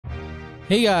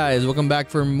Hey guys, welcome back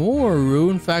for more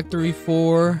Rune Factory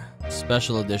 4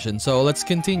 Special Edition. So let's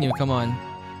continue, come on.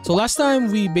 So last time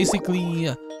we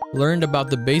basically learned about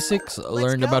the basics,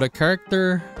 learned about a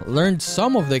character, learned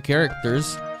some of the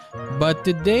characters. But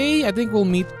today, I think we'll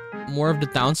meet more of the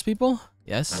townspeople.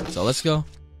 Yes, so let's go.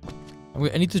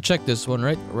 I need to check this one,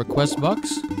 right? Request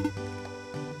box.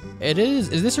 It is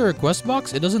this a request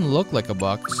box? It doesn't look like a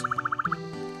box.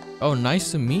 Oh,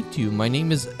 nice to meet you. My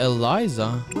name is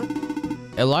Eliza.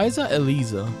 Eliza?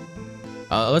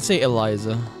 Let's say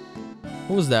Eliza.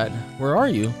 Who was that? Where are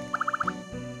you?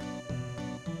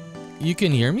 You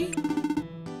can hear me?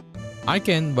 I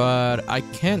can, but I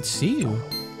can't see you.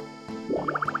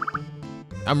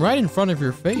 I'm right in front of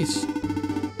your face.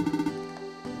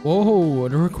 Whoa,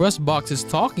 the request box is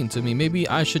talking to me. Maybe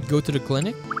I should go to the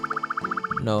clinic?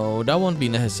 No, that won't be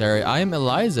necessary. I am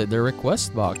Eliza, the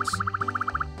request box.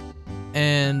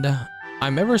 And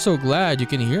I'm ever so glad you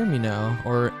can hear me now.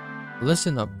 Or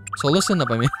listen up. So listen up,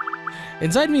 I mean.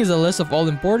 Inside me is a list of all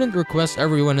important requests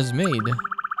everyone has made.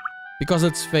 Because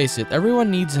let's face it, everyone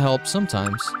needs help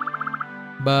sometimes.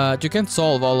 But you can't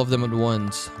solve all of them at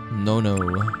once. No.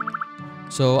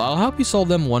 So I'll help you solve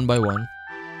them one by one.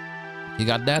 You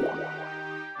got that?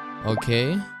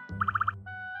 Okay.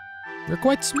 You're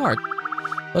quite smart.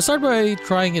 Let's start by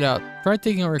trying it out. Try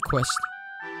taking a request.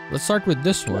 Let's start with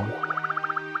this one.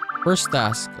 First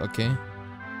task, okay.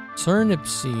 Turnip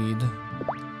seed.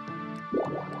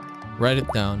 Write it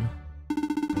down.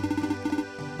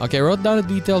 Okay, I wrote down the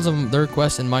details of the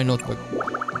request in my notebook.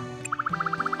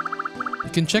 You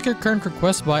can check your current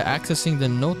request by accessing the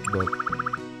notebook.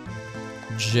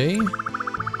 J?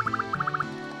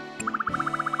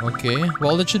 Okay,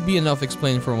 well that should be enough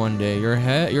explaining for one day. Your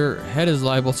head is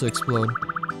liable to explode.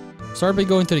 Start by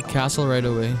going to the castle right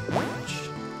away.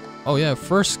 Oh yeah,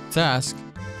 first task.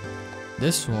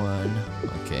 This one.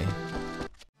 Okay.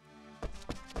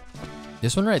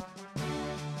 This one, right?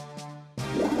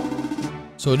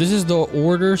 So this is the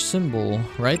order symbol,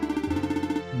 right?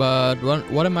 But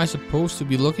what am I supposed to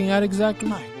be looking at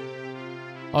exactly?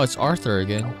 Oh, it's Arthur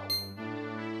again.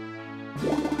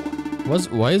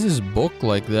 Why is this book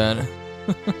like that?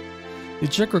 You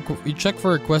check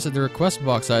for requests at the request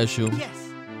box, I assume. Yes.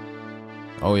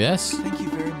 Oh yes. Thank you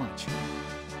very much.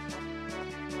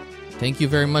 Thank you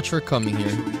very much for coming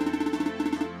here.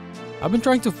 I've been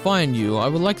trying to find you. I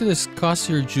would like to discuss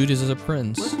your duties as a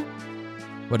prince.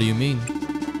 What do you mean?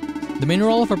 The main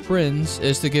role of a prince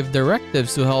is to give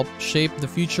directives to help shape the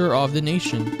future of the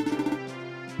nation.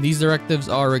 These directives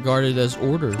are regarded as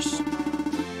orders.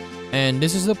 And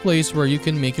this is the place where you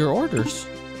can make your orders.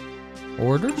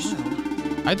 Orders?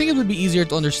 I think it would be easier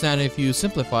to understand if you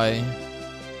simplify.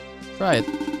 Try it.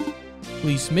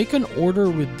 Please make an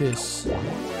order with this.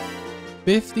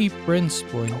 50 prince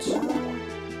points.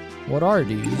 What are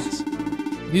these?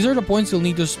 These are the points you'll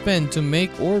need to spend to make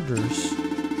orders.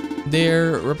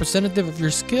 They're representative of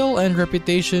your skill and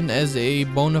reputation as a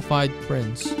bona fide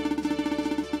prince.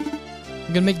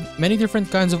 You can make many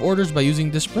different kinds of orders by using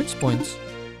these prince points.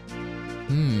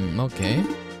 Okay.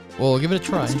 Well, give it a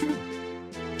try.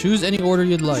 Choose any order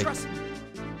you'd like.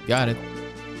 Got it.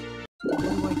 What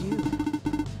do I do?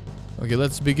 Okay,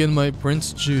 let's begin my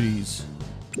prince duties.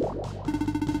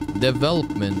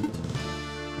 Development.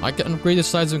 I can upgrade the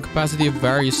size and capacity of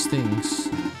various things.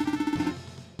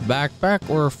 Backpack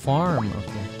or farm?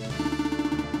 Okay.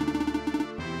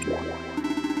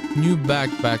 New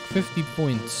backpack, 50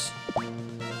 points.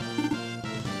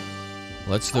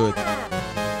 Let's do it.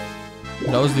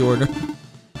 That was the order.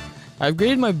 I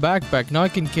upgraded my backpack, now I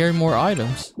can carry more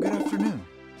items. Good afternoon.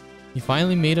 You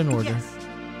finally made an order. Yes.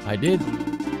 I did.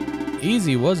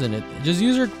 Easy, wasn't it? Just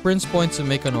use your prince points to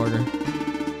make an order.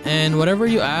 And whatever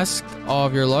you ask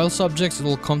of your loyal subjects, it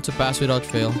will come to pass without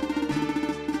fail.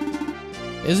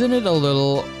 Isn't it a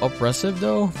little oppressive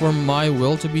though, for my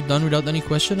will to be done without any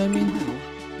question, I mean?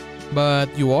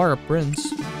 But you are a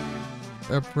prince.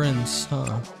 A prince,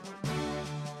 huh?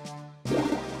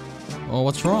 Oh,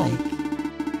 what's wrong?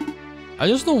 I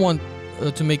just don't want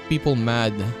to make people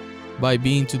mad by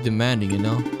being too demanding, you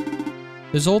know?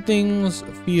 This whole thing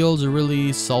feels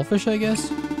really selfish, I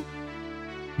guess.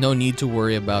 No need to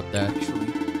worry about that.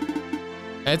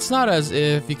 It's not as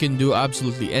if you can do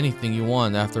absolutely anything you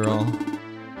want after all.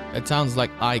 It sounds like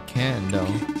I can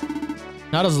though.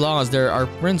 Not as long as there are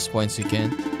prince points you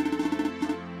can.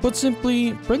 Put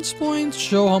simply, prince points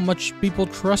show how much people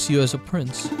trust you as a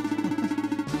prince.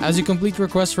 As you complete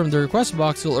requests from the request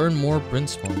box, you'll earn more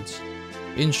prince points.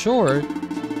 In short,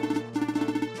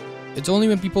 it's only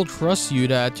when people trust you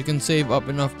that you can save up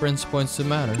enough prince points to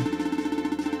matter.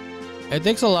 It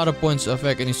takes a lot of points to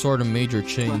affect any sort of major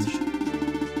change.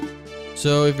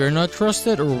 So if you're not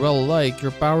trusted or well-liked, your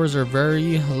powers are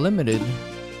very limited.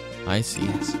 I see.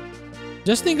 Yes.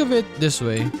 Just think of it this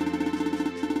way.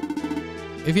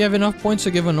 If you have enough points to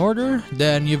give an order,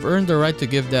 then you've earned the right to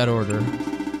give that order.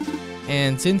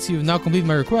 And since you've now completed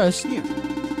my request, Here.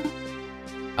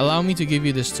 allow me to give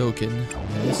you this token.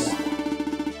 Yes.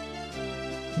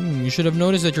 You should have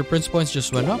noticed that your prince points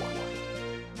just went up.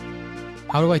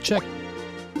 How do I check?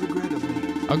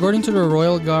 Regrettably. According to the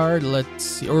Royal Guard, let's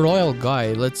see, or Royal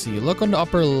Guide, let's see. Look on the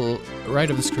upper right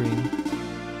of the screen.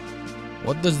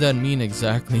 What does that mean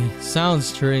exactly? Sounds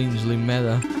strangely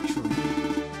meta. Actually,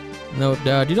 Note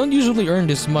that you don't usually earn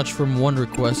this much from one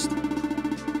request.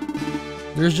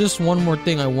 There's just one more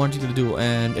thing I want you to do,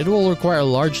 and it will require a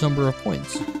large number of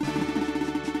points.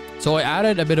 So I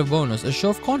added a bit of bonus, a show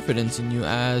of confidence in you,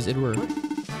 as it were.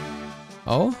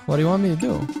 Oh, what do you want me to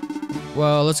do?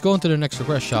 Well, let's go into the next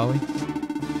request, shall we?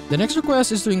 The next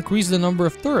request is to increase the number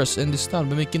of tourists in this town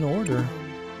by making an order.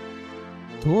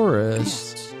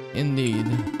 Tourists? Indeed.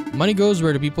 Money goes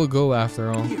where the people go,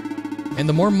 after all. here. And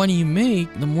the more money you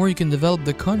make, the more you can develop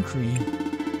the country.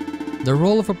 The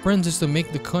role of a prince is to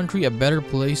make the country a better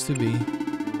place to be.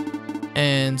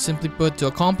 And simply put, to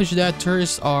accomplish that,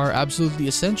 tourists are absolutely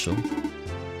essential.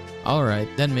 Alright,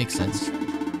 that makes sense.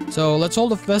 So let's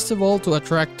hold a festival to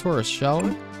attract tourists, shall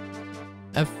we?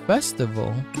 A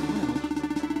festival?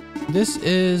 This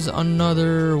is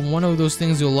another one of those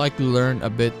things you'll likely learn a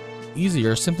bit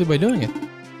easier simply by doing it.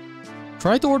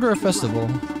 Try to order a festival.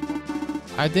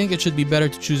 I think it should be better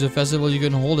to choose a festival you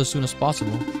can hold as soon as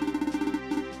possible.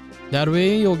 That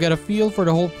way, you'll get a feel for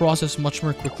the whole process much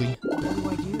more quickly. What do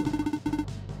I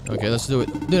do? Okay, let's do it.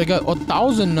 Dude, I got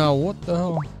 1,000 now. What the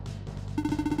hell?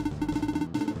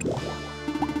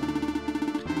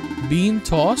 Bean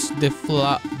toss,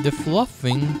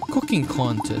 defluffing, cooking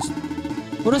contest.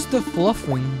 What is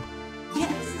defluffing?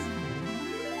 Yes.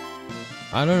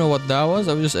 I don't know what that was.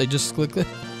 I just clicked it.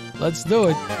 Let's do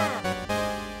it.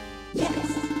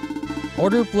 Yes.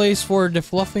 Order placed for the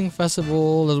Fluffing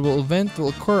Festival. The event will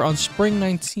occur on Spring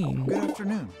 19. Good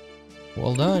afternoon.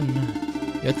 Well done.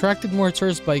 You attracted more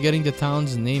tourists by getting the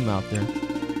town's name out there.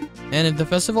 And if the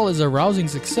festival is a rousing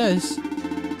success,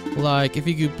 like if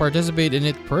you could participate in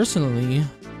it personally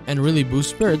and really boost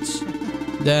spirits,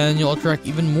 then you'll attract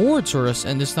even more tourists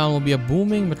and this town will be a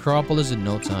booming metropolis in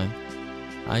no time.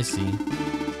 I see.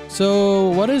 So,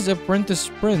 what is Apprentice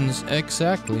Prince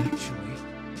exactly? Actually,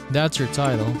 That's your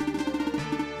title.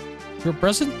 Your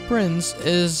present prince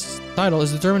title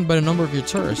is determined by the number of your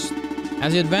tourists.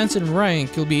 As you advance in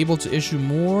rank, you'll be able to issue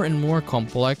more and more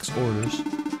complex orders.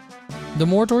 The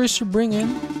more tourists you bring in,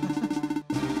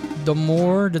 the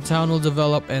more the town will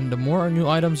develop and the more new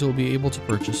items you'll be able to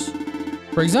purchase.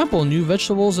 For example, new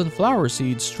vegetables and flower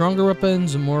seeds, stronger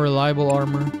weapons, and more reliable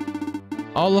armor.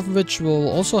 All of which will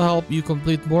also help you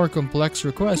complete more complex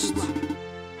requests.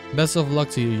 Best of luck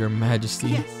to you, Your Majesty.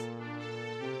 yes.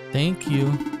 Thank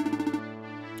you.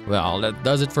 Well, that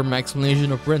does it for my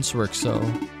explanation of prince work, so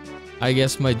I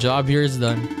guess my job here is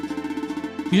done.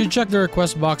 You should check the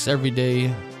request box every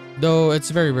day, though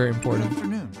it's very, very Good important.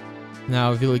 afternoon.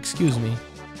 Now, if you'll excuse me.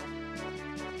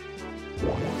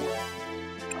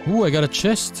 Ooh, I got a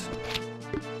chest.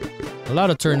 A lot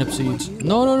of turnip seeds.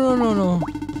 No, no, no, no, no.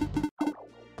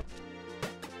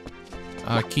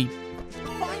 Keep.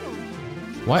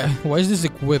 Why is this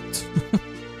equipped?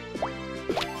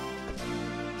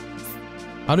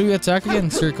 How do you attack again?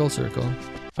 Circle, circle.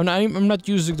 I'm not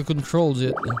using the controls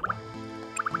yet.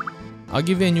 I'll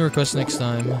give you a new request next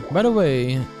time. By the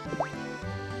way,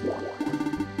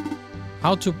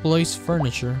 how to place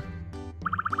furniture.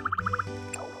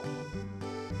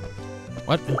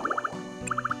 What?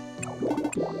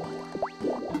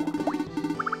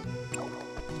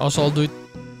 Also, I'll do it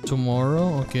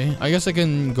tomorrow. Okay. I guess I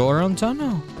can go around town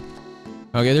now.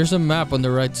 Okay, there's a map on the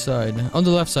right side. On the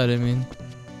left side, I mean.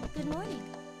 Good morning.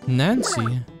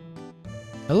 Nancy.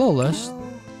 Hello, Les.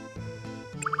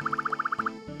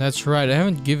 That's right. I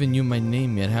haven't given you my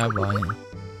name yet, have I?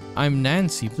 I'm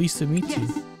Nancy. Pleased to meet you.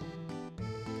 Yes.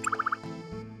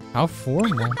 How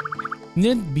formal.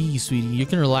 Needn't be, sweetie. You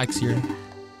can relax here.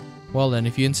 Well then,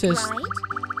 if you insist. Right?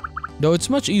 Though it's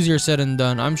much easier said than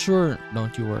done, I'm sure.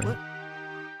 Don't you worry.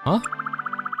 Huh?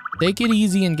 Take it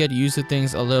easy and get used to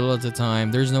things a little at a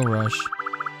time. There's no rush.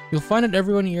 You'll find that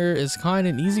everyone here is kind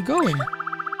and easygoing.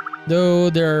 Though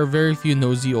there are very few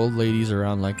nosy old ladies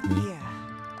around like me. Yeah.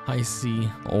 I see.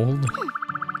 Old?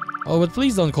 Oh, but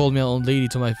please don't call me an old lady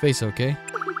to my face, okay?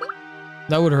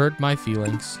 That would hurt my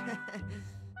feelings.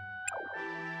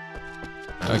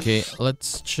 Okay,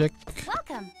 let's check.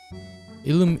 Welcome.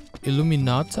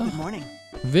 Illuminata? Good morning.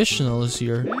 Vishnal is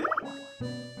here.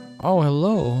 Oh,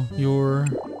 hello.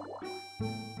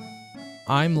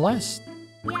 I'm Lest.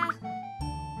 Yeah.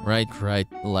 Right,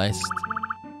 Lest.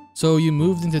 So you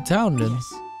moved into town then?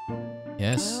 Yes.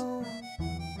 Yes. Well,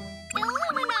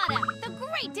 Illuminata, the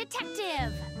great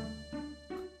detective.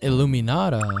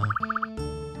 Illuminata.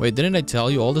 Wait, didn't I tell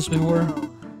you all this before? no.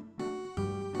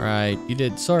 Right, you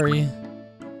did. Sorry.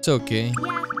 It's okay.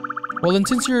 Yeah. Well, then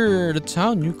since you're the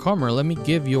town newcomer, let me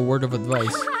give you a word of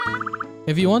advice.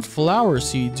 If you want flower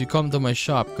seeds, you come to my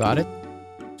shop. Got it?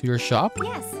 To your shop?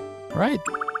 Yes. Right.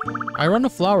 I run a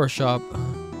flower shop.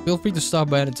 Feel free to stop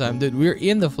by anytime. Dude, we're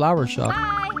in the flower shop.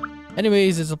 Bye.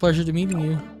 Anyways, it's a pleasure to meeting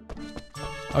you.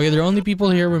 Okay, there are only people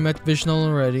here. We met Vishnal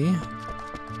already.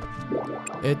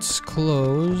 It's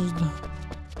closed.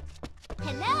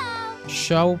 Hello.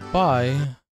 Xiao Pai.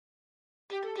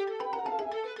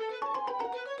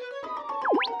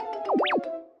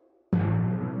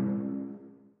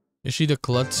 Is she the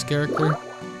Klutz character?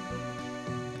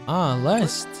 Ah,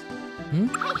 Lest. Hmm?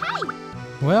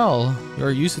 Hey. Well,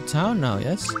 you're used to town now,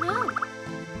 yes? No.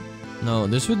 No,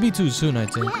 this would be too soon, I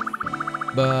think.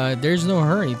 Yes. But there's no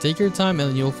hurry. Take your time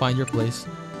and you'll find your place.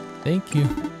 Thank you.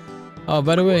 Oh,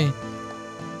 by the way.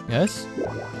 Yes?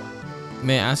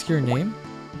 May I ask your name?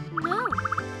 No.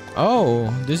 Oh,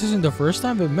 this isn't the first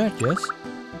time we've met, yes?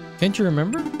 Can't you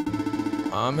remember?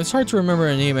 It's hard to remember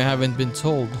a name I haven't been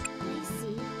told. I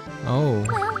see. Oh, Well,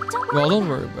 don't worry. well, don't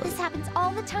worry about This it. happens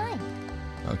all the time.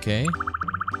 Okay.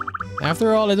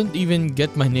 After all, I don't even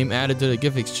get my name added to the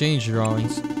gift exchange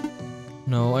drawings.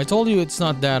 No, I told you it's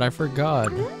not that. I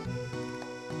forgot.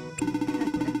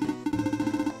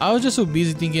 I was just so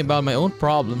busy thinking about my own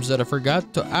problems that I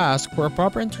forgot to ask for a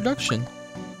proper introduction.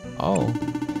 Oh,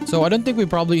 so I don't think we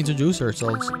probably introduced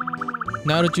ourselves.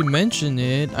 Now that you mention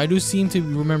it, I do seem to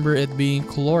remember it being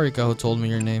Chlorica who told me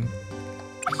your name.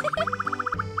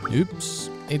 Oops.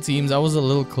 It seems I was a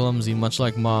little clumsy, much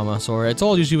like Mama. Sorry, I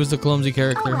told you she was the clumsy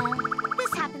character. Oh well.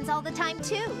 This happens all the time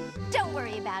too. Don't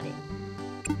worry about it.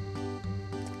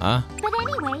 Ah, But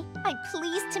anyway, I'm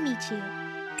pleased to meet you.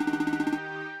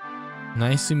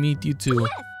 nice to meet you too.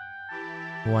 Yes.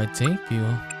 Why, thank you.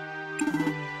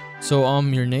 So,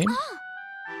 your name?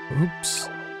 Oops.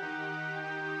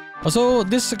 Also,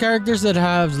 these characters that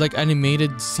have like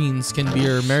animated scenes can be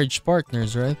your marriage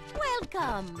partners, right?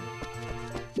 Welcome.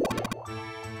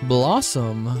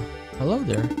 Blossom. Hello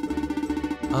there.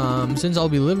 Since I'll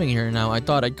be living here now, I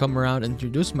thought I'd come around and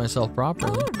introduce myself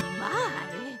properly. Oh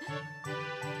my.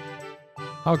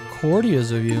 How courteous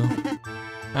of you.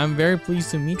 I'm very pleased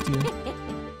to meet you.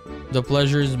 The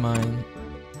pleasure is mine.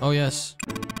 Oh yes.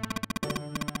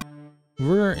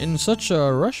 We're in such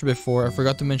a rush before. I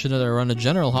forgot to mention that I run a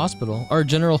general hospital. Or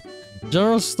general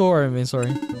store, I mean,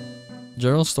 sorry.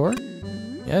 General store?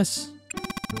 Yes.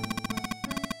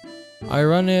 I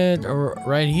run it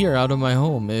right here out of my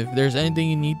home. If there's anything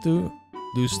you need to,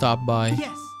 do stop by.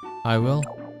 Yes. I will.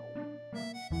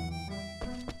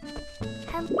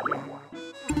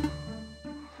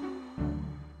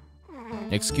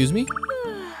 Excuse me?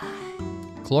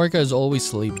 Chlorica is always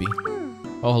sleepy.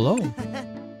 Oh, hello.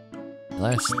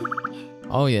 Lest.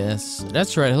 Oh, yes.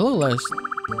 That's right. Hello, Lest.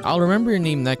 I'll remember your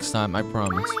name next time, I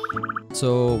promise.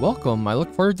 So, welcome. I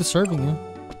look forward to serving you.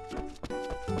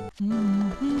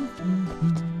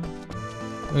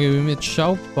 Okay, we met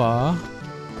Xiaopa.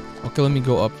 Okay, let me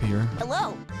go up here.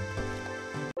 Hello.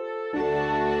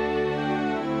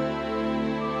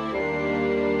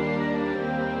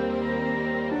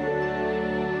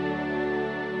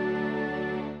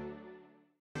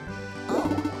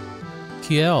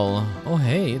 Kiel. Oh,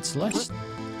 hey, it's Lest.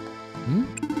 Hmm?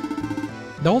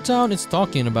 The whole town is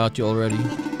talking about you already.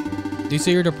 They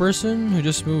say you're the person who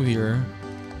just moved here.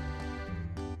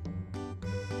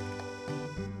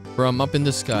 From up in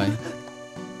the sky.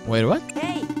 Wait, what?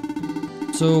 Hey.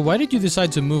 So why did you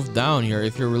decide to move down here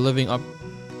if you're living up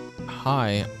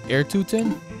high? Air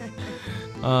Tutin?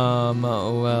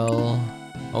 Well...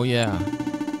 Oh yeah.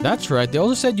 That's right, they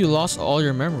also said you lost all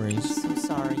your memories. So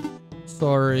sorry.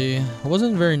 Sorry. It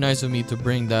wasn't very nice of me to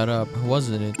bring that up,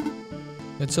 wasn't it?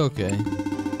 It's okay.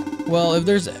 Well, if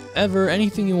there's ever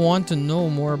anything you want to know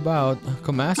more about,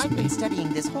 come ask I've me. been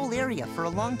studying this whole area for a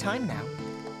long time now.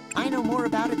 I know more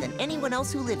about it than anyone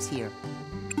else who lives here.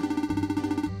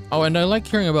 Oh, and I like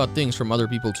hearing about things from other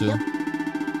people too.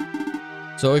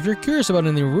 So if you're curious about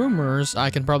any rumors, I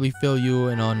can probably fill you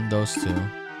in on those too.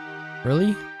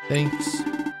 Really? Thanks.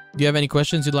 Do you have any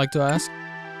questions you'd like to ask?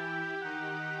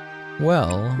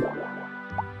 Well,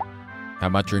 how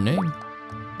about your name?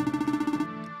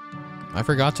 I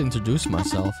forgot to introduce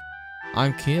myself.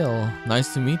 I'm Kiel.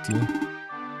 Nice to meet you.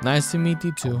 Nice to meet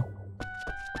you too.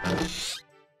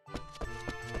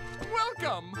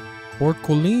 Welcome!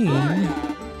 Porcoline.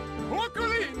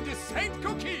 Porcoline de Saint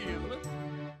Coquille.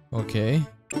 Okay.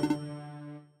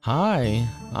 Hi,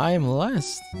 I am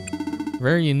Lest.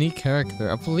 Very unique character.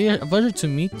 A pleasure to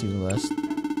meet you, Lest.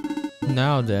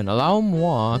 Now then, allow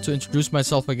moi to introduce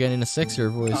myself again in a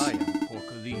sexier voice. I am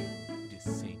Porcoline de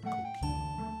Saint Coquille.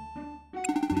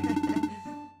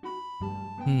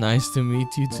 Nice to meet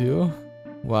you too.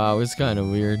 Wow, it's kind of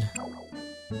weird.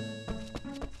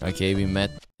 Okay, we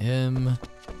met him.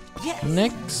 Yes.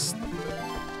 Next,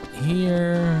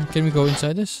 here, can we go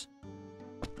inside this?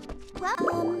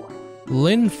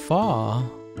 Lin Fa,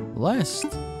 Lest.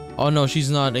 Oh no,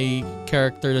 she's not a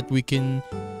character that we can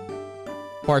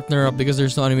partner up because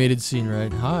there's no animated scene,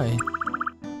 right? Hi.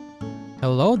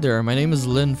 Hello there, my name is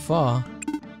Lin Fa.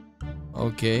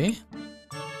 Okay.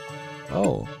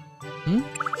 Oh.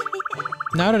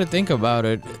 Now that I think about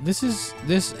it, this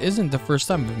isn't the first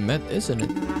time we've met, isn't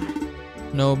it?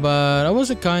 No, but I was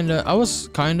kinda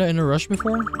in a rush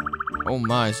before. Oh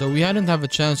my, so we hadn't have a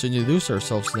chance to introduce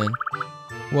ourselves then.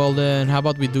 Well then, how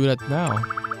about we do that now?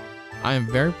 I am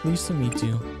very pleased to meet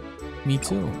you. Me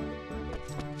too.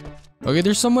 Okay,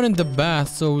 there's someone in the bath,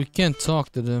 so we can't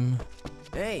talk to them.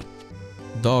 Hey.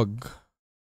 Dog.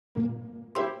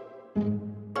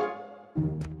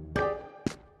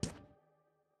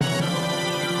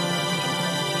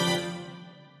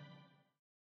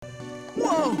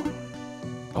 Whoa.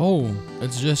 Oh,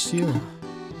 it's just you.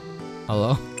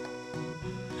 Hello?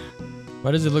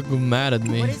 Why does it look mad at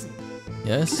me? What is it?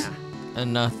 Yes?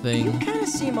 And nothing. You kind of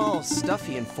seem all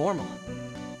stuffy and formal.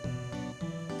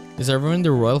 Is everyone in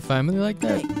the royal family like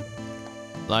that? Hey.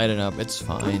 Lighten up, it's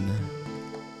fine.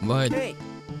 But Hey.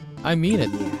 I mean it.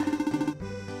 Yeah.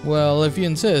 Well, if you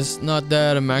insist, not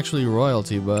that I'm actually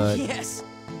royalty, but Yes.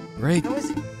 great. How is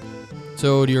it?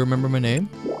 So, do you remember my name?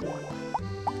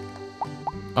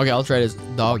 Okay, I'll try this.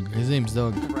 Dog. His name's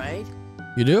Dog. Right.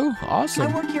 You do? I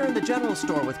Awesome. work here in the general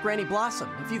store with Granny Blossom,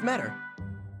 if you've met her.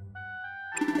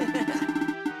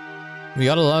 We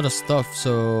got a lot of stuff,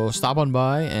 so stop on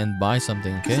by and buy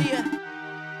something, okay? See ya.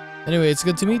 Anyway, it's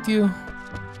good to meet you.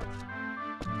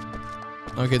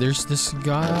 Okay, there's this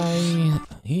guy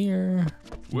here.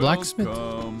 Blacksmith.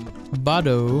 Welcome.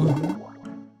 Bado.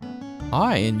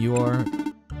 Hi, and you are...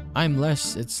 I'm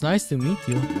Les. It's nice to meet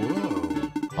you. Whoa.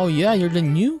 Oh yeah, you're the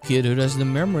new kid who has the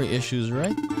memory issues,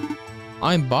 right?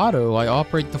 I'm Bado. I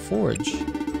operate the forge.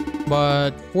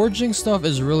 But forging stuff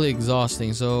is really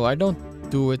exhausting, so I don't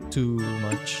do it too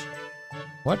much.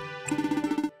 What?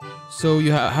 So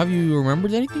you have you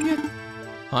remembered anything yet?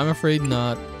 I'm afraid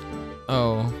not.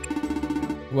 Oh.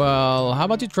 Well, how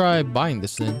about you try buying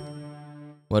this then?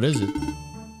 What is it?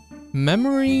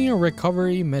 Memory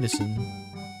recovery medicine.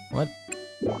 What?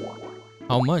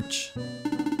 How much?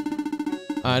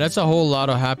 That's a whole lot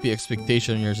of happy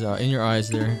expectation in your eyes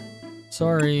there.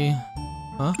 Sorry.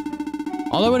 Huh?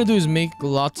 All I want to do is make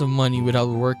lots of money without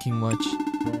working much.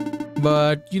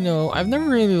 But, you know, I've never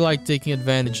really liked taking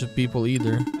advantage of people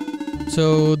either.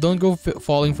 So don't go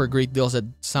falling for great deals that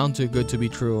sound too good to be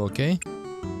true, okay?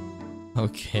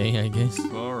 Okay, I guess.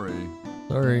 Sorry.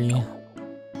 Sorry.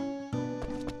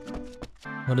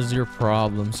 What is your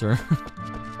problem, sir?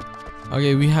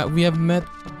 Okay, we have met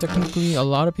technically a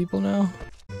lot of people now.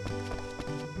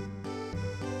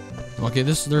 Okay,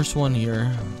 there's one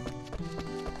here.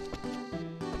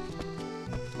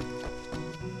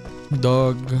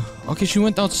 Dog. Okay, she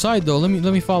went outside though. Let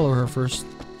me follow her first.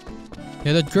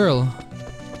 Yeah, that girl.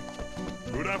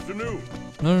 Good afternoon.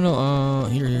 No.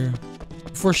 Here.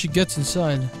 Before she gets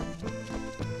inside.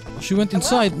 She went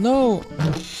inside. No.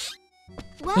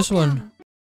 This one.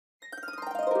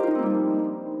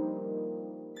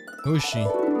 Who is she?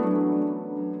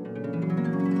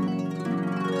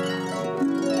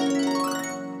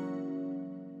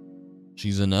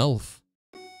 She's an elf.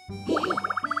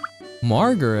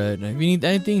 Margaret, if you need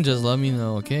anything, just let me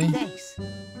know, okay? Thanks.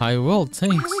 I will,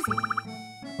 thanks. How is it?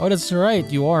 Oh, that's right,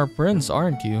 you are a prince,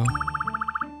 aren't you?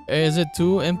 Is it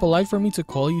too impolite for me to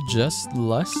call you just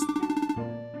Lust?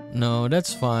 No,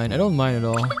 that's fine, I don't mind at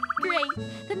all. Great.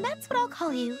 Then that's what I'll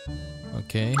call you.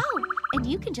 Okay, Oh, and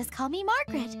you can just call me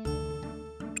Margaret.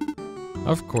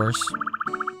 of course.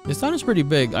 This town is pretty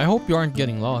big, I hope you aren't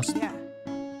getting lost. Yeah.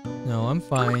 No, I'm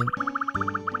fine.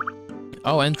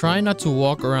 Oh, and try not to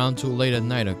walk around too late at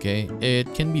night, okay?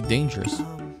 It can be dangerous.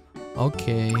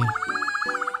 Okay.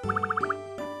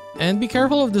 And be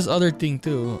careful of this other thing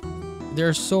too. There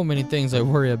are so many things I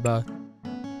worry about.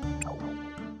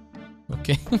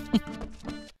 Okay.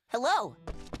 Hello.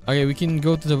 Okay, we can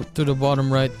go to the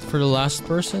bottom right for the last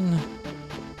person.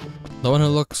 The one who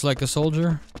looks like a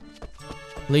soldier.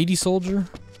 Lady soldier.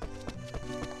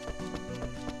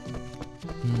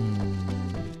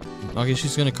 Okay,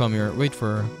 she's gonna come here. Wait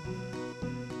for her.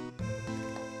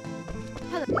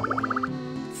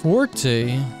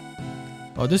 Forte?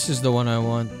 Oh, this is the one I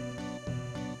want.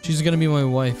 She's gonna be my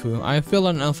waifu. I feel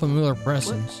an unfamiliar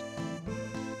presence.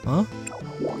 Huh?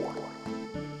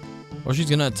 Oh, she's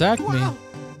gonna attack me.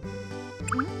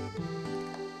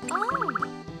 Oh,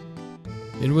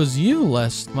 It was you,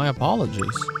 Lest. My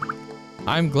apologies.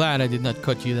 I'm glad I did not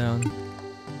cut you down.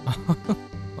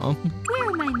 where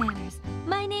are my manners?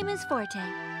 My name is Forte.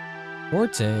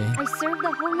 Forte. I serve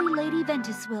the Holy Lady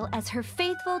Ventuswil as her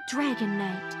faithful Dragon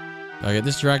Knight. Okay,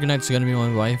 this Dragonite's gonna be my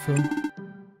waifu.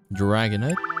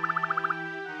 Dragonite?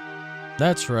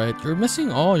 That's right. You're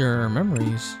missing all your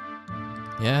memories.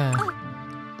 Yeah.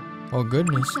 Oh,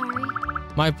 goodness. Sorry.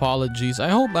 My apologies. I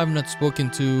hope I've not spoken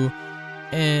to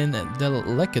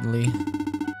indelicately.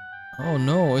 Oh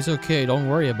no, it's okay. Don't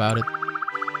worry about it.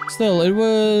 Still, it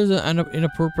was an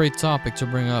inappropriate topic to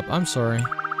bring up. I'm sorry.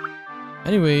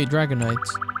 Anyway, Dragonite.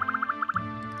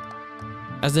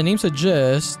 As the name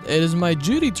suggests, it is my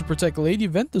duty to protect Lady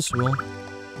Ventuswil.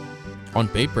 On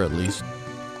paper, at least.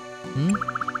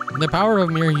 The power of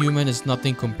mere human is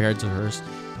nothing compared to hers.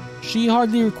 She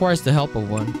hardly requires the help of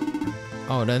one.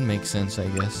 Oh, that makes sense, I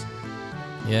guess.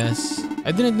 Yes.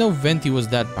 I didn't know Venti was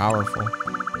that powerful.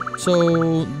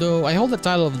 So, though I hold the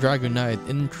title of Dragon Knight,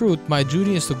 in truth, my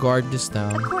duty is to guard this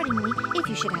town. Accordingly, if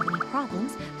you should have any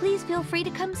problems, please feel free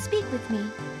to come speak with me.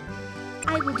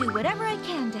 I will do whatever I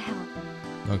can to help.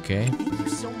 Okay. Thank you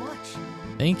so much.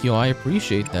 Thank you, I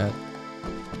appreciate that.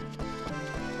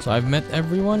 So I've met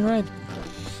everyone, right?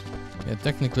 Yeah,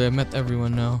 technically I've met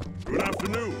everyone now. Good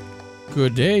afternoon.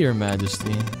 Good day, Your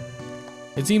Majesty.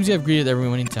 It seems you have greeted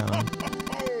everyone in town.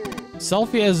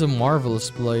 Selphia is a marvelous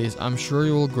place. I'm sure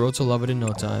you will grow to love it in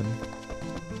no time.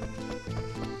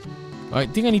 I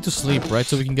think I need to sleep, right?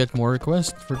 So we can get more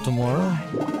requests for tomorrow.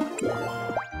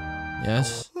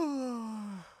 Yes.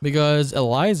 Because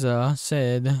Eliza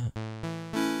said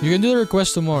you can do the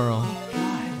request tomorrow.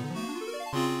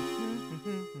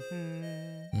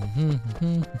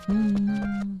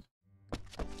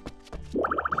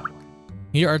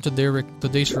 Here are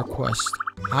today's requests.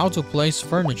 How to place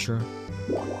furniture.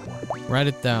 Write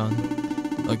it down.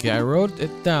 Okay, I wrote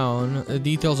it down. The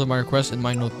details of my request in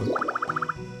my notebook.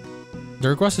 The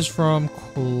request is from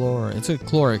It's a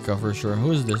Chlorica for sure.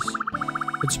 Who is this?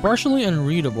 It's partially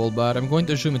unreadable, but I'm going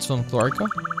to assume it's from Chlorica.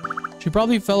 She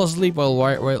probably fell asleep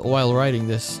while writing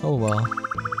this. Oh well.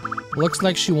 Looks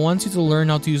like she wants you to learn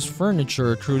how to use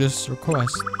furniture through this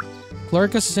request.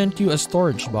 Chlorica sent you a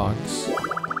storage box.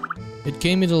 It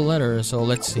came in a letter, so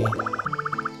let's see.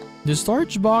 The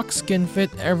storage box can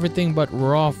fit everything but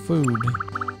raw food.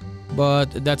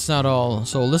 But that's not all,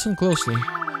 so listen closely.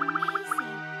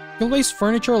 You can place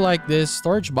furniture like this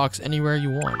storage box anywhere you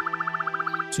want.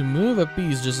 To move a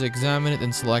piece, just examine it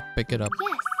and select pick it up.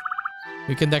 Yes.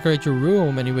 You can decorate your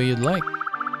room any way you'd like.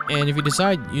 And if you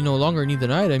decide you no longer need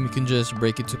an item, you can just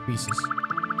break it to pieces.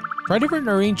 Try different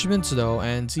arrangements though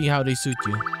and see how they suit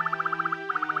you.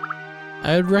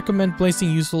 I would recommend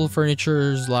placing useful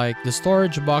furnitures like the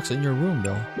storage box in your room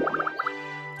though.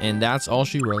 And that's all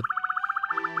she wrote.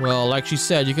 Well, like she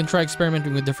said, you can try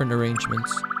experimenting with different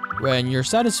arrangements. When you're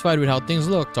satisfied with how things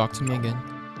look, talk to me again.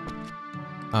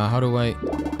 How do I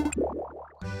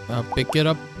pick it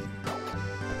up?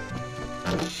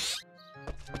 Let's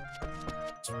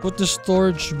put the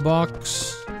storage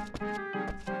box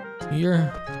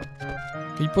here.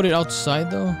 Can you put it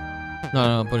outside though?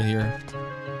 No, put it here.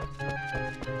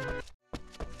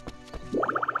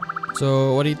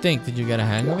 So, what do you think? Did you get a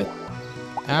hang of it?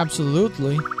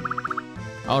 Absolutely.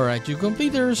 Alright, you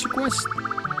completed your request.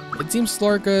 It seems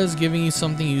Chlorica is giving you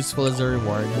something useful as a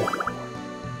reward.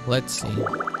 Let's see.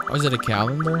 Oh, is it a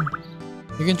calendar?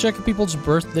 You can check people's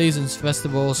birthdays and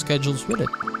festival schedules with it.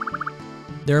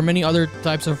 There are many other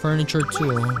types of furniture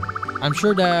too. I'm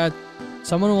sure that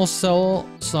someone will sell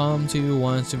some to you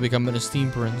once you become an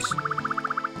esteemed prince.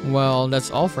 Well,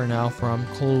 that's all for now from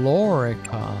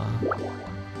Chlorica.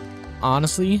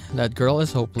 Honestly, that girl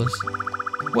is hopeless.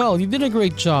 Well, you did a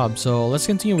great job, so let's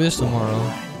continue with this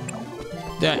tomorrow.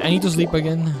 I need to sleep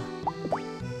again.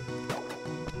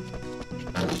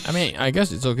 I mean, I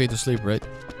guess it's okay to sleep, right?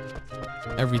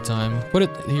 Every time. Put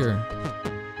it here.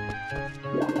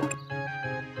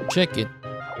 Check it.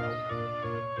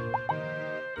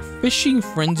 Fishing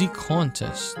Frenzy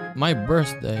Contest. My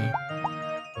birthday.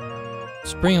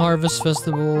 Spring Harvest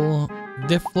Festival.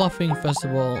 Defluffing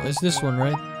Festival. Is this one,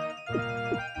 right?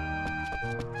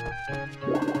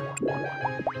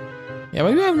 Yeah,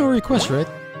 but we have no requests, right?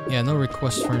 Yeah, no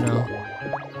requests for now.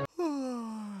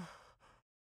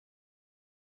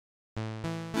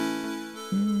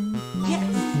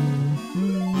 Yes.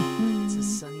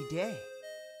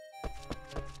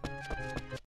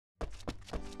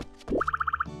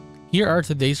 Here are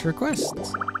today's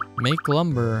requests. Make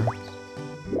lumber.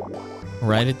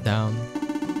 Write it down.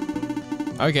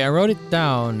 Okay, I wrote it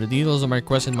down. The details of my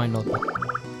request in my notebook.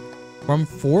 From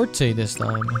Forte this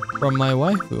time. From my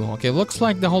waifu. Okay, looks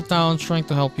like the whole town's trying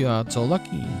to help you out. So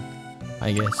lucky,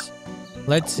 I guess.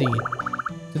 Let's see.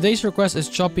 Today's request is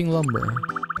chopping lumber.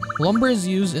 Lumber is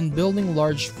used in building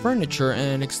large furniture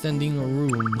and extending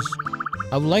rooms.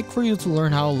 I would like for you to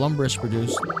learn how lumber is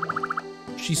produced.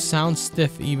 She sounds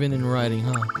stiff even in writing,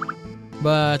 huh?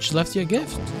 But she left you a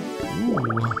gift.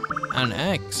 Ooh, an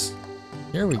axe.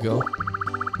 Here we go.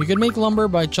 You can make lumber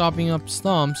by chopping up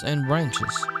stumps and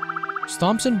branches.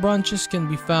 Stumps and branches can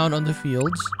be found on the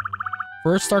fields.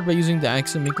 First, start by using the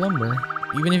axe to make lumber.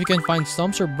 Even if you can find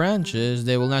stumps or branches,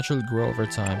 they will naturally grow over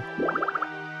time.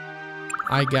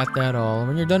 I got that all.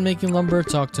 When you're done making lumber,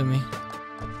 talk to me.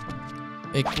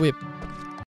 Equip.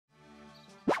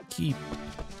 Keep.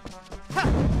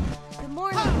 Good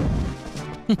morning.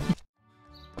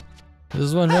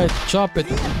 This one right. Chop it.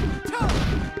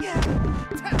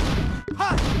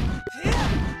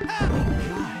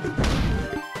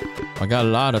 I got a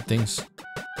lot of things.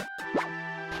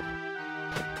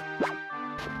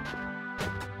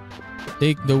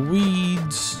 Take the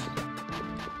weeds.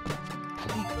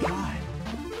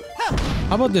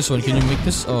 How about this one? Can you make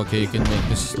this? Oh, okay, you can make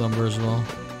this lumber as well.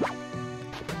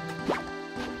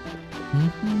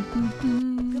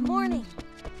 Good morning.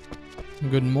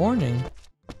 Good morning,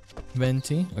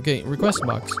 Venti. Okay, request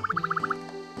box.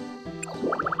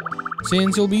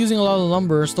 Since you'll be using a lot of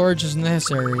lumber, storage is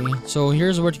necessary. So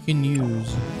here's what you can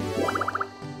use.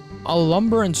 A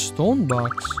lumber and stone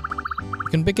box. You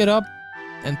can pick it up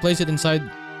and place it inside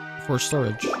for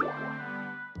storage.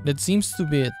 That seems to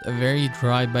be it. A very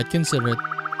dry but considerate.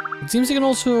 It seems you can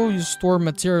also use store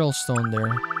material stone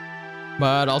there.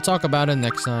 But I'll talk about it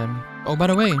next time. Oh, by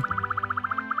the way.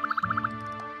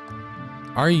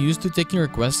 Are you used to taking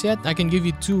requests yet? I can give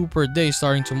you 2 per day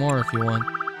starting tomorrow if you want.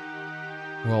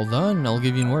 Well done. I'll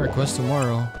give you more requests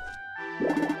tomorrow.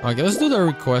 Okay, let's do the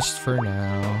request for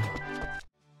now.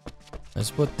 Let's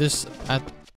put this at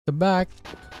the back.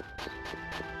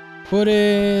 Put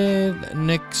it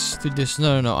next to this.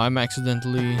 No. I'm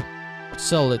accidentally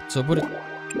sell it. So put it.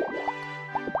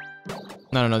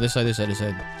 No. This side.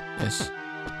 Yes.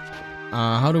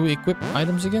 How do we equip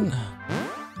items again?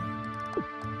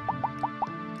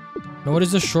 Now, what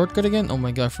is the shortcut again? Oh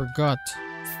my god, I forgot.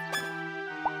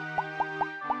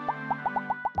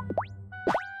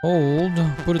 Hold.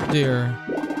 Put it there.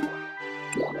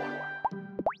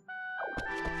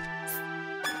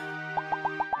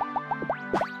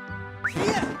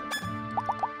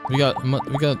 We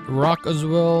got rock as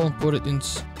well. Put it in.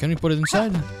 Can we put it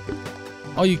inside?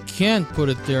 Oh, you can't put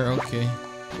it there. Okay.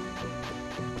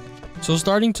 So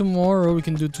starting tomorrow, we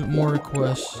can do 2 more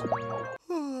requests.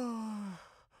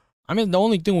 I mean, the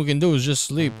only thing we can do is just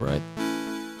sleep, right?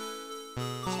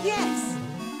 Yes!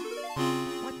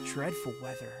 What dreadful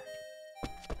weather.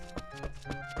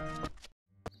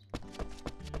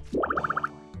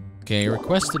 Okay,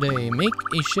 request today. Make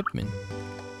a shipment.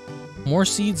 More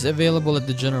seeds available at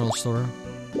the general store.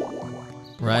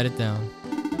 Write it down.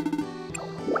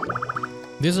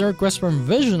 This is a request from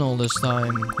Visional this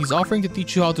time. He's offering to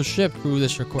teach you how to ship through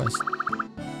this request.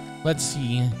 Let's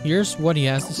see. Here's what he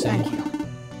has to say. Thank you.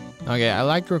 Okay, I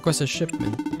like to request a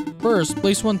shipment. First,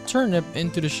 place 1 turnip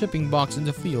into the shipping box in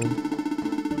the field.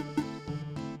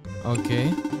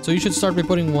 Okay, so you should start by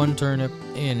putting 1 turnip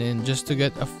in just to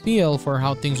get a feel for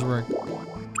how things work.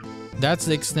 That's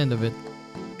the extent of it.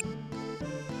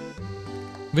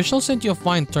 Vishal sent you a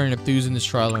fine turnip to use in this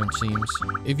trial run, it seems.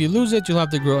 If you lose it, you'll have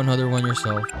to grow another one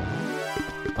yourself.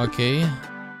 Okay.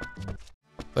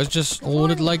 Let's just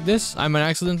hold it like this. I might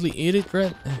accidentally eat it,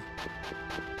 right?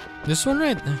 This one,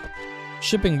 right?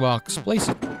 Shipping box. Place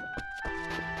it.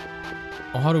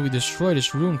 Oh, how do we destroy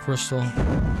this rune crystal?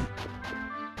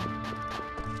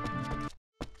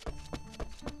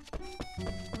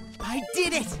 I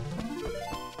did it!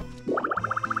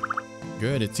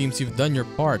 Good, it seems you've done your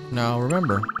part. Now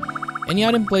remember, any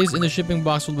item placed in the shipping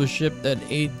box will be shipped at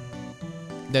 8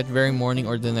 that very morning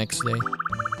or the next day.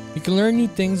 You can learn new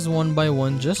things one by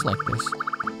one just like this.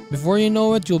 Before you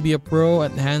know it, you'll be a pro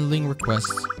at handling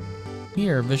requests.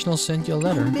 Here, Vishnu sent you a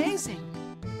letter. Amazing!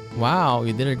 Wow,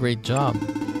 you did a great job.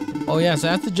 Oh yes,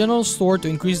 at the general store to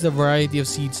increase the variety of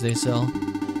seeds they sell.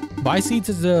 Buy seeds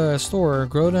at the store,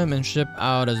 grow them, and ship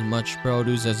out as much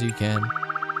produce as you can.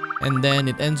 And then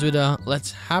it ends with a,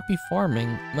 let's happy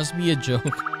farming. Must be a joke.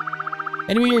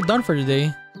 Anyway, you're done for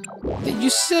today. You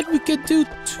said we could do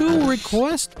 2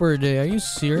 requests per day. Are you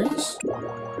serious?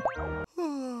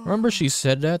 Remember she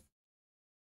said that?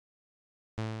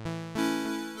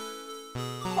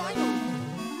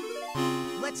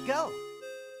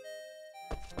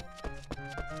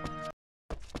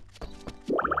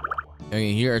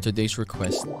 Okay, here are today's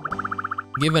requests.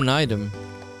 Give an item.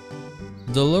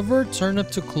 Deliver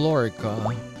turnip to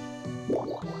Chlorica.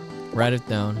 Write it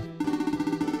down.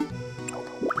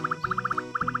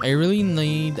 I really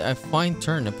need a fine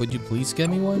turnip. Would you please get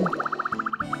me one?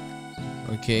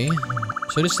 Okay.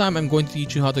 So this time I'm going to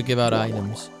teach you how to give out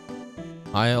items.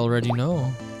 I already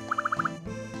know.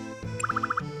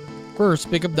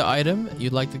 First, pick up the item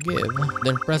you'd like to give.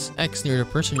 Then press X near the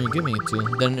person you're giving it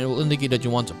to. Then it will indicate that you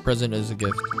want to present it as a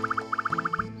gift.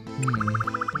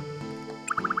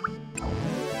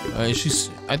 I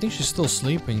think she's still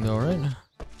sleeping though, right?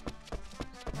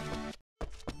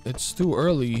 It's too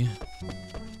early.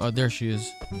 Oh, there she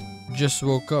is. Just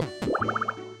woke up.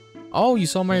 Oh, you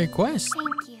saw my request.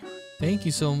 Thank you. Thank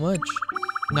you so much.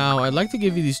 Now, I'd like to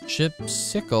give you this chip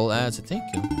sickle as a thank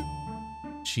you.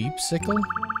 Cheap sickle?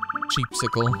 Cheap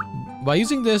sickle. By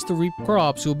using this to reap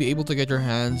crops, you'll be able to get your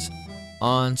hands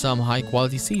on some high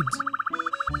quality seeds.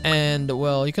 And,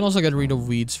 well, you can also get rid of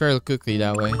weeds fairly quickly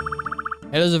that way.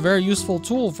 It is a very useful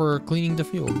tool for cleaning the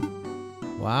field.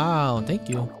 Wow, thank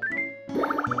you.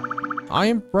 I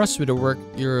am impressed with the work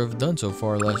you have done so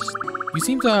far, Les. You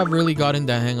seem to have really gotten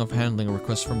the hang of handling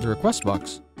requests from the request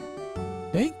box.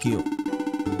 Thank you.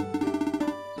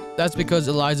 That's because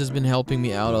Eliza's been helping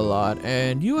me out a lot,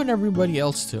 and you and everybody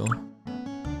else too.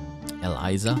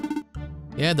 Eliza?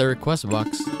 Yeah, the request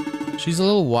box. She's a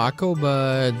little wacko,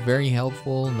 but very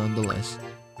helpful nonetheless.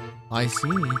 I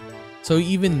see. So you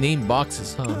even name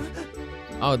boxes, huh?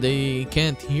 Oh, they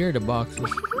can't hear the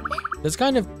boxes. That's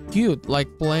kind of cute, like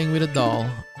playing with a doll.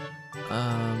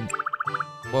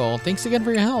 Well, thanks again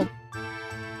for your help.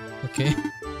 Okay.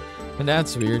 And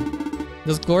that's weird.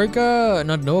 Does Chlorica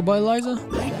not know about Eliza?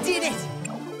 I did it!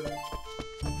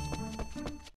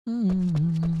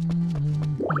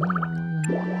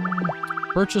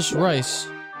 Purchase rice.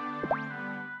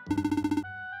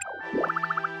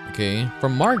 Okay,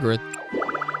 from Margaret.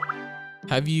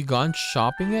 Have you gone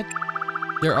shopping yet?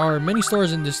 There are many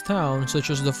stores in this town, such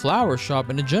as the flower shop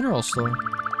and the general store.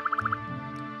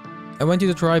 I want you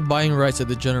to try buying rice at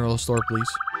the general store, please.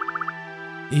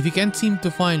 If you can't seem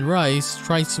to find rice,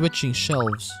 try switching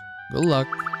shelves. Good luck.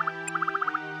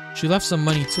 She left some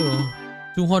money too.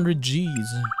 200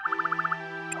 G's.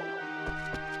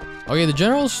 Okay, the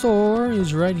general store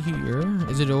is right here.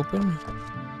 Is it open?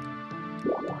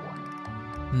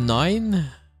 9?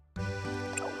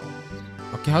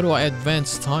 Okay, how do I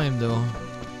advance time though?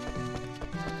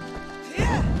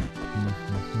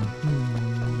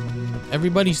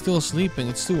 Everybody's still sleeping.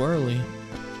 It's too early.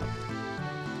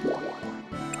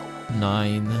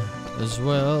 9 as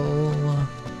well.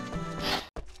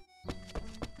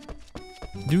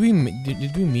 Did we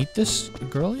meet this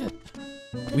girl yet?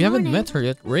 We haven't met her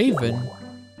yet. Raven.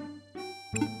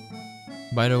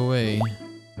 By the way.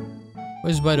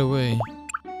 What is by the way?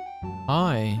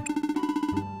 Hi.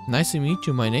 Nice to meet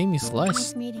you. My name is Les.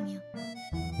 Nice meeting you.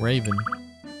 Raven.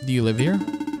 Do you live here?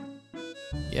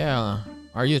 Yeah.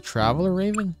 Are you a traveler,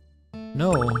 Raven?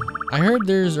 No. I heard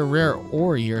there's a rare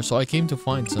ore here, so I came to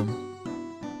find some.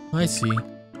 I see.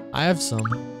 I have some.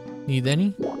 Need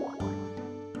any?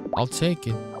 I'll take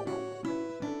it.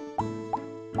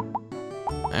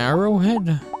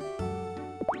 Arrowhead?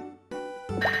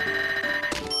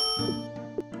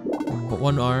 But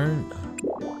 1 iron.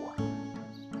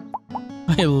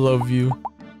 I love you.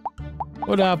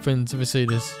 What happens if I say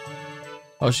this?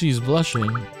 Oh, she's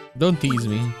blushing. Don't tease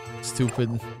me.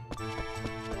 Stupid.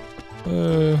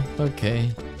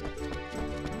 Okay.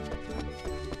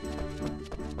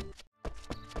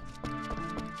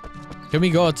 Can we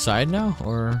go outside now,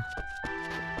 or?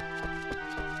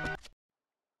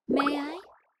 May I?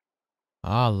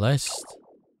 Ah, list.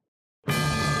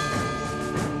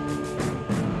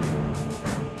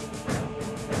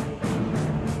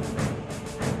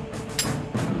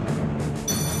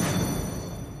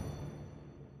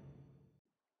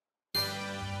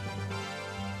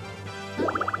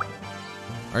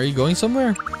 Are you going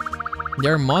somewhere?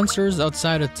 There are monsters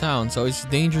outside of town, so it's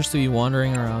dangerous to be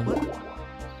wandering around.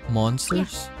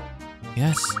 Monsters?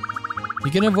 Yes.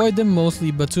 You can avoid them mostly,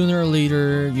 but sooner or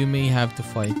later, you may have to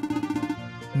fight.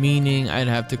 Meaning, I'd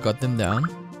have to cut them down.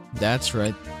 That's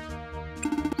right.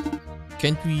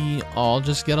 Can't we all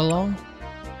just get along?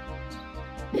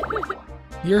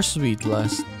 You're sweet,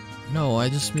 Les. No, I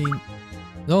just mean...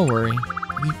 Don't worry.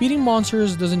 Defeating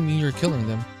monsters doesn't mean you're killing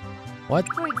them. What?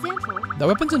 For example, The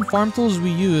weapons and farm tools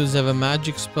we use have a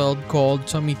magic spell called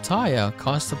Samitaya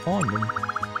cast upon them.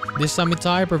 This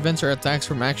Samitaya prevents our attacks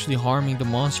from actually harming the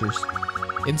monsters,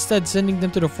 instead sending them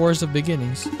to the Forest of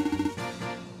Beginnings.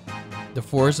 The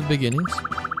Forest of Beginnings?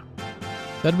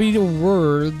 That'd be the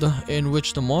world in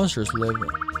which the monsters live.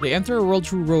 They enter a world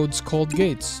through roads called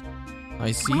gates.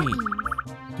 I see.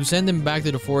 To send them back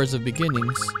to the Forest of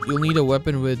Beginnings, you'll need a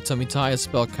weapon with Samitaya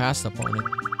spell cast upon it.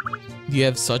 Do you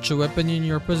have such a weapon in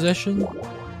your possession?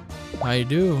 I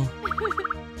do.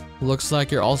 Looks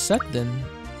like you're all set then.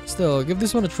 Still, give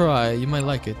this one a try. You might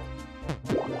like it.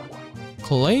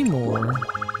 Claymore.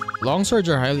 Longswords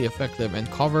are highly effective and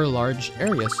cover large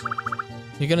areas.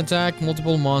 You can attack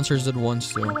multiple monsters at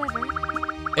once too.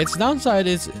 However, Its downside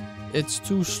is it's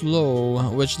too slow,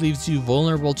 which leaves you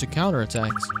vulnerable to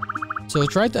counterattacks. So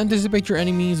try to anticipate your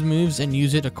enemy's moves and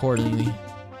use it accordingly.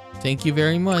 Thank you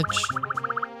very much.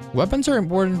 Weapons are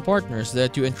important partners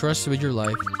that you entrust with your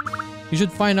life. You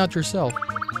should find out yourself.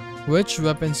 Which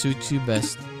weapon suits you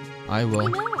best? I will.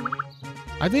 no.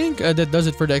 I think that does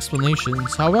it for the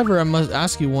explanations. However, I must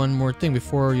ask you one more thing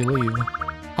before you leave.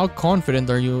 How confident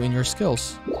are you in your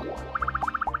skills?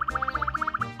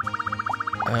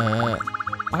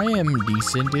 I am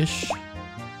decent-ish.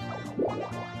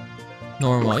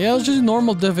 Normal. Yeah, it's just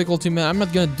normal difficulty, man. I'm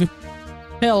not gonna do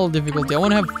hell difficulty. I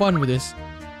want to have fun with this.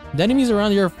 The enemies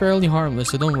around here are fairly harmless,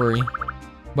 so don't worry.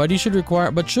 But should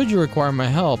you require my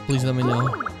help, please let me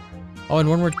know. Oh, and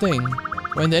one more thing.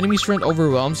 When the enemy strength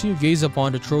overwhelms you, gaze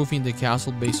upon the trophy in the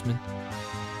castle basement.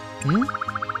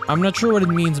 I'm not sure what it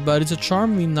means, but it's a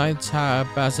charm we knights have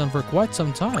passed on for quite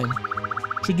some time.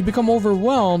 Should you become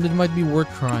overwhelmed, it might be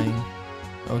worth trying.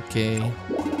 Okay.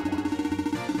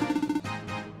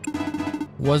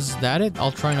 Was that it?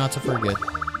 I'll try not to forget.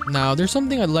 Now, there's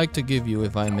something I'd like to give you,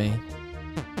 if I may.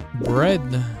 Bread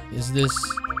is this.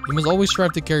 You must always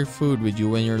strive to carry food with you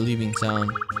when you're leaving town.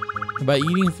 By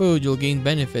eating food, you'll gain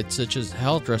benefits such as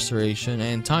health restoration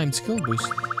and timed skill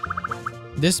boost.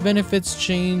 These benefits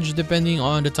change depending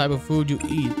on the type of food you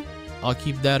eat. I'll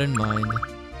keep that in mind.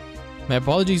 My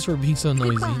apologies for being so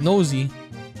nosy.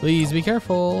 Please be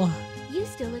careful. You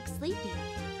still look sleepy.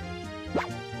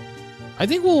 I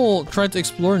think we'll try to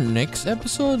explore next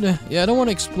episode. Yeah, I don't want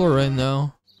to explore right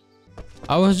now.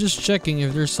 I was just checking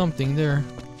if there's something there.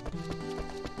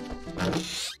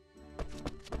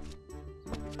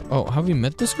 Oh, have we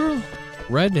met this girl?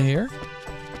 Red hair?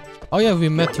 Oh yeah, we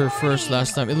met her first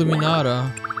last time.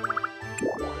 Illuminata.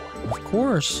 Of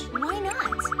course. Why not?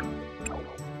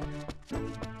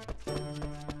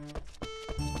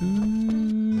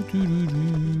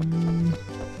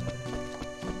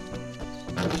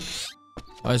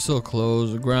 Eyes still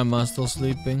closed. Grandma's still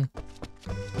sleeping.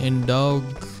 And dog.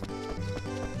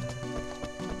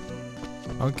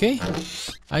 Okay.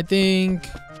 I think...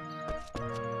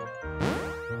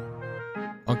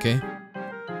 Okay.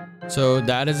 So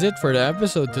that is it for the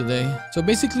episode today. So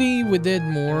basically we did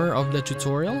more of the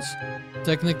tutorials.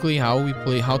 Technically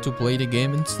how to play the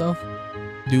game and stuff.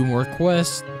 Do more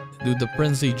quests. Do the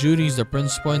princely duties, the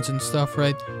prince points and stuff,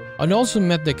 right? And also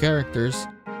met the characters.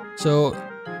 So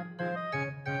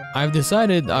I've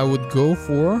decided I would go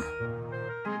for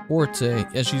Forte.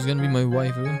 Yeah, she's gonna be my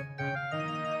waifu.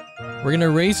 We're gonna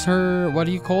raise her, what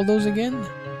do you call those again?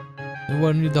 The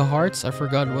one with the hearts, I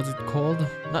forgot what it's called.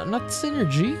 Not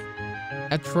synergy,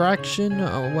 attraction,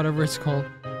 or whatever it's called.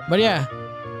 But yeah,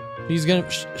 she's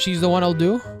the one I'll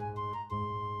do.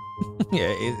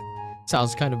 Yeah, it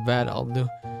sounds kind of bad. I'll do,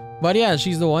 but yeah,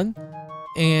 she's the one.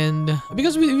 And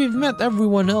because we've met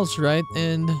everyone else, right?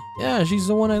 And yeah, she's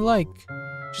the one I like.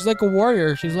 She's like a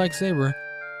warrior. She's like Saber.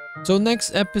 So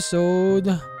next episode,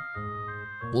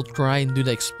 we'll try and do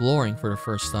the exploring for the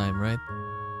first time, right?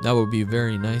 That would be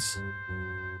very nice.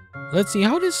 Let's see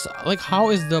how is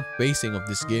the pacing of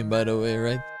this game, by the way,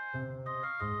 right?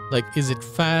 Like, is it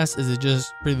fast? Is it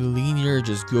just pretty linear?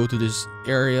 Just go to this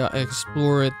area,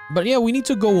 explore it. But yeah, we need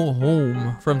to go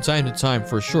home from time to time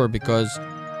for sure, because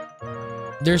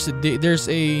there's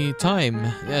a time.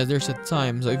 Yeah, there's a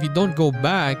time. So if you don't go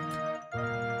back,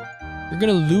 you're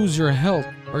gonna lose your health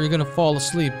or you're gonna fall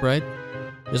asleep, right?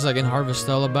 Just like in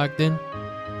Harvestella back then.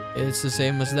 It's the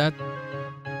same as that.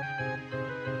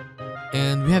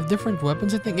 And we have different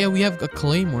weapons, I think. Yeah, we have a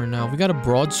claymore now. We got a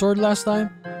broadsword last time.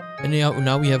 And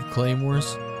now we have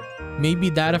claymores. Maybe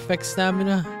that affects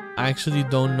stamina. I actually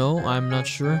don't know. I'm not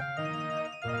sure.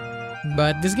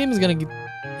 But this game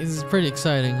is pretty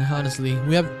exciting, honestly.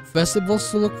 We have festivals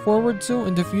to look forward to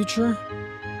in the future.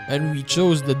 And we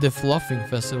chose the Defluffing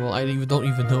Festival. I don't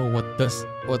even know what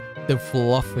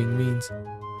Defluffing means.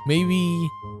 Maybe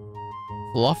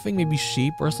fluffing, maybe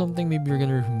sheep or something. Maybe we're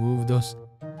gonna remove those.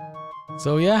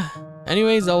 So yeah.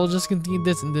 Anyways, I will just continue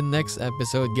this in the next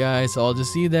episode, guys. So I'll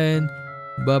just see you then.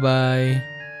 Bye bye.